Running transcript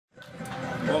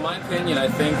in my opinion, I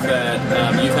think that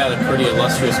you've had a pretty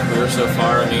illustrious career so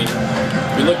far. I mean,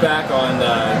 you look back on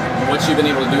what you've been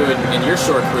able to do in your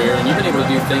short career, and you've been able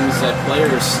to do things that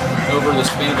players over the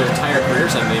span of their entire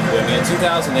careers haven't been able to do. I mean, in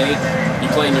 2008, you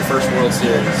played in your first World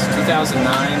Series. 2009,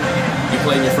 you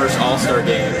played in your first All-Star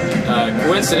game.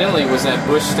 Coincidentally, it was at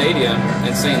Busch Stadium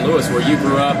in St. Louis where you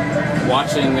grew up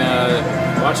watching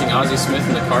Ozzie Smith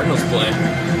and the Cardinals play.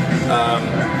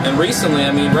 And recently,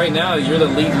 I mean, right now you're the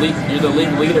league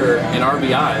leader in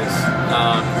RBIs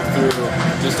through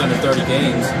just under 30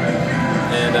 games.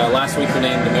 And last week you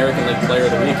named American League Player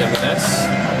of the Week. I mean,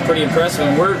 that's pretty impressive.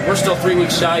 And we're still 3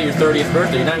 weeks shy of your 30th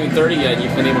birthday. You're not even 30 yet, and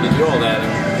you've been able to do all that.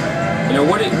 And, you know,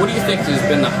 what do you think has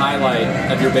been the highlight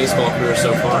of your baseball career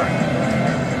so far?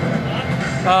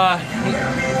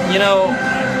 You know,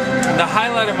 the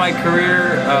highlight of my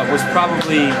career was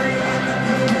probably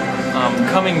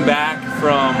coming back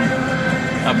from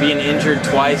being injured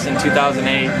twice in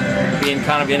 2008, being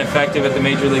kind of ineffective at the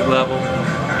major league level,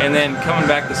 and then coming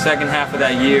back the second half of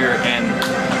that year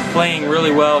and playing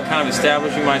really well, kind of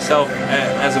establishing myself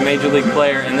as a major league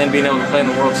player, and then being able to play in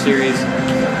the World Series,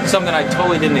 something I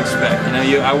totally didn't expect. You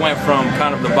know, I went from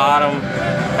kind of the bottom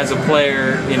as a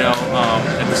player, you know,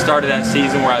 at the start of that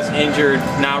season where I was injured,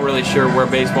 not really sure where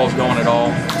baseball's going at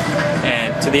all, and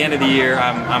to the end of the year,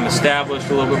 I'm established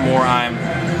a little bit more. I'm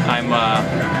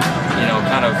you know,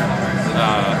 kind of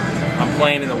I'm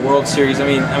playing in the World Series. I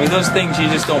mean those things you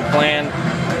just don't plan.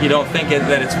 You don't think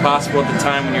that it's possible at the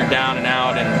time when you're down and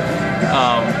out. And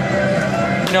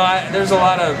you know, there's a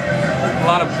lot of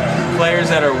players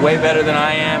that are way better than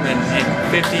I am, and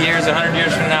 50 years, 100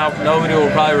 years from now, nobody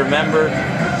will probably remember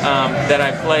that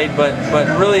I played. But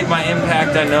really, my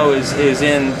impact, I know, is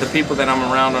in the people that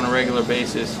I'm around on a regular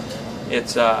basis.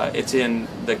 It's in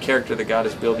the character that God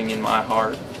is building in my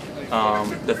heart,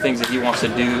 the things that He wants to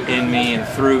do in me and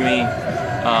through me.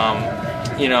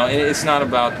 You know, it's not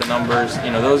about the numbers.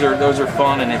 You know, those are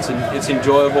fun, and it's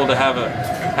enjoyable to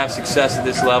have success at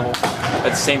this level. At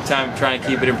the same time, trying to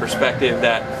keep it in perspective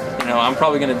that, you know, I'm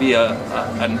probably going to be a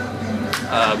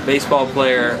baseball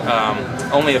player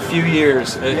only a few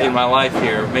years in my life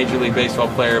here, Major League Baseball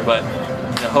player, but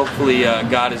you know, hopefully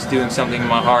God is doing something in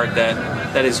my heart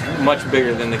that is much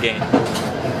bigger than the game.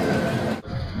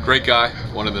 Great guy,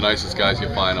 one of the nicest guys you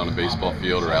find on a baseball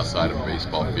field or outside of a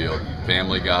baseball field.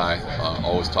 Family guy,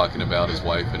 always talking about his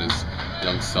wife and his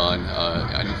young son.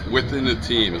 And within the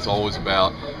team, it's always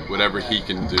about whatever he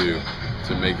can do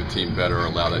to make the team better or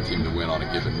allow that team to win on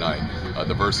a given night.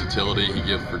 The versatility he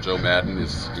gives for Joe Madden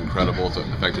is incredible. So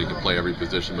the fact that he can play every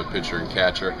position but pitcher and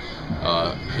catcher,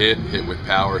 hit with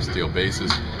power, steal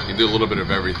bases. He can do a little bit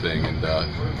of everything.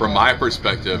 And from my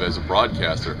perspective as a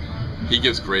broadcaster, he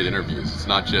gives great interviews. It's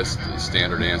not just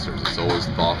standard answers. It's always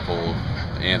thoughtful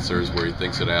answers where he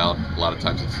thinks it out. A lot of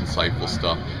times it's insightful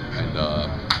stuff. And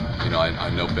you know, I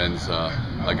know Ben's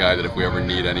a guy that if we ever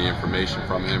need any information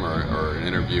from him or an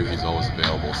interview, he's always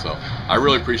available. So I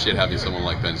really appreciate having someone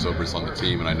like Ben Zobrist on the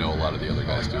team, and I know a lot of the other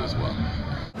guys do as well.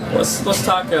 Let's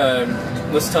talk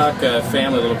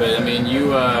family a little bit. I mean, you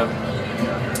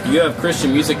have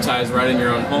Christian music ties right in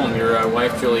your own home. Your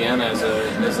wife Juliana is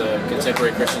a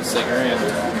contemporary Christian singer,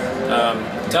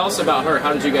 and tell us about her.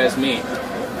 How did you guys meet?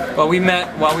 Well, we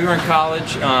met while we were in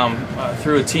college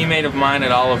through a teammate of mine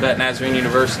at Olivet Nazarene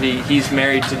University. He's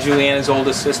married to Juliana's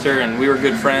oldest sister, and we were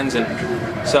good friends, and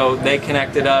so they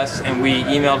connected us, and we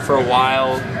emailed for a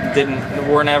while.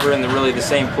 Weren't ever in really the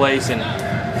same place, and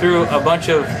through a bunch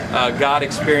of God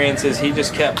experiences, He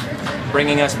just kept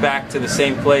bringing us back to the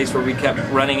same place where we kept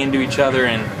running into each other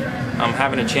and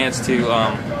having a chance to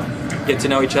get to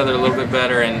know each other a little bit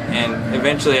better, and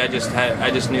eventually I just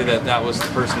knew that was the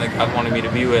person that God wanted me to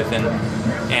be with, and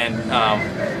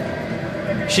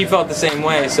she felt the same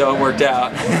way, so it worked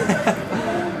out.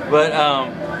 But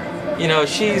you know,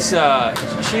 she's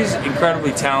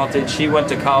incredibly talented. She went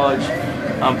to college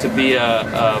to be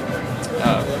a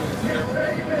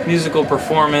musical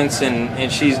performance,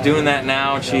 and she's doing that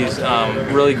now. She's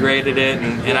really great at it,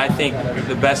 and I think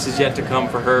the best is yet to come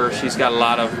for her. She's got a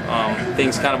lot of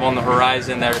things kind of on the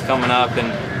horizon that are coming up,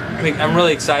 and I'm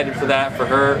really excited for that, for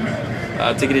her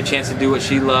to get a chance to do what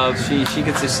she loves. She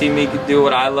gets to see me do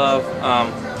what I love,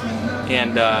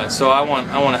 and so I want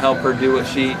to help her do what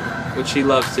she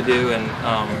loves to do, and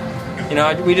you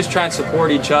know, we just try and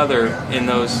support each other in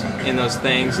those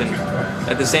things, and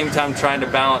at the same time trying to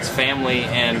balance family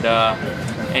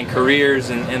and careers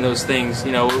and those things.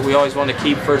 You know, we always want to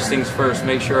keep first things first,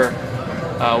 make sure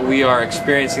we are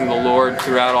experiencing the Lord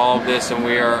throughout all of this, and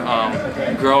we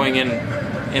are growing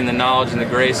in the knowledge and the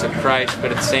grace of Christ,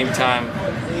 but at the same time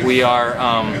we are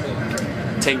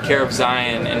taking care of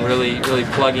Zion and really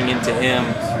plugging into him,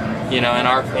 you know,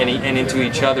 and into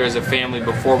each other as a family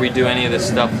before we do any of this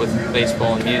stuff with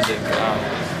baseball and music.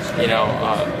 You know,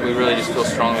 we really just feel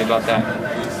strongly about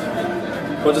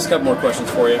that. Well, just a couple more questions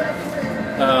for you.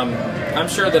 I'm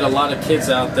sure that a lot of kids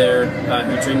out there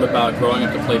who dream about growing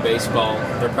up to play baseball,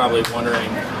 they're probably wondering,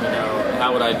 you know,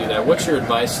 how would I do that? What's your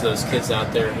advice to those kids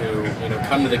out there who, you know,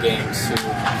 come to the games, who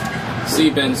see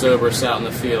Ben Zobrist out in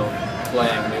the field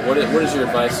playing? I mean, what is your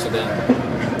advice to them?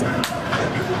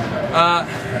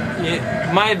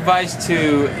 My advice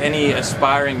to any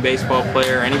aspiring baseball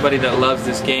player, anybody that loves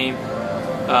this game,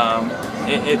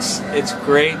 it's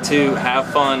great to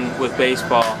have fun with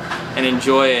baseball and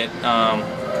enjoy it,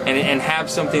 and have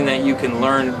something that you can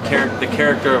learn, the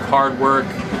character of hard work,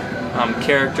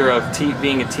 character of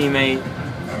being a teammate,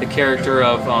 the character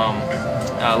of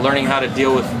learning how to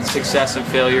deal with success and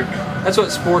failure. That's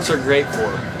what sports are great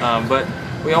for, but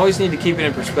we always need to keep it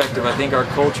in perspective. I think our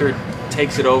culture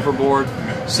takes it overboard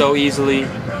so easily.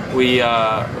 We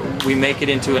make it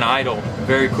into an idol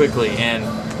very quickly, and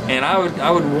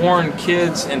I would warn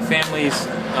kids and families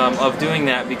of doing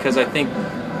that, because I think,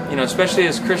 you know, especially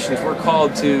as Christians, we're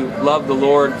called to love the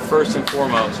Lord first and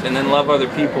foremost, and then love other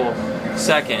people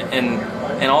second,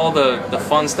 and all the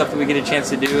fun stuff that we get a chance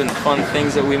to do and the fun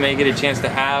things that we may get a chance to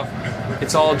have,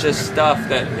 it's all just stuff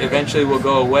that eventually will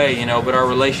go away, you know, but our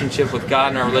relationship with God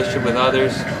and our relationship with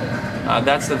others,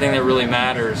 that's the thing that really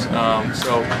matters.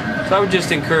 So I would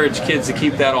just encourage kids to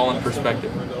keep that all in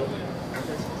perspective.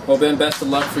 Well, Ben, best of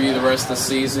luck for you the rest of the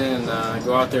season.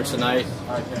 Go out there tonight,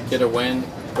 get a win,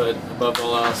 but above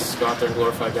all else, go out there and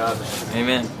glorify God, man.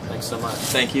 Amen. Thanks so much.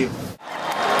 Thank you.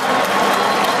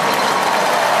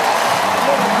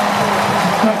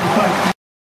 Thank you.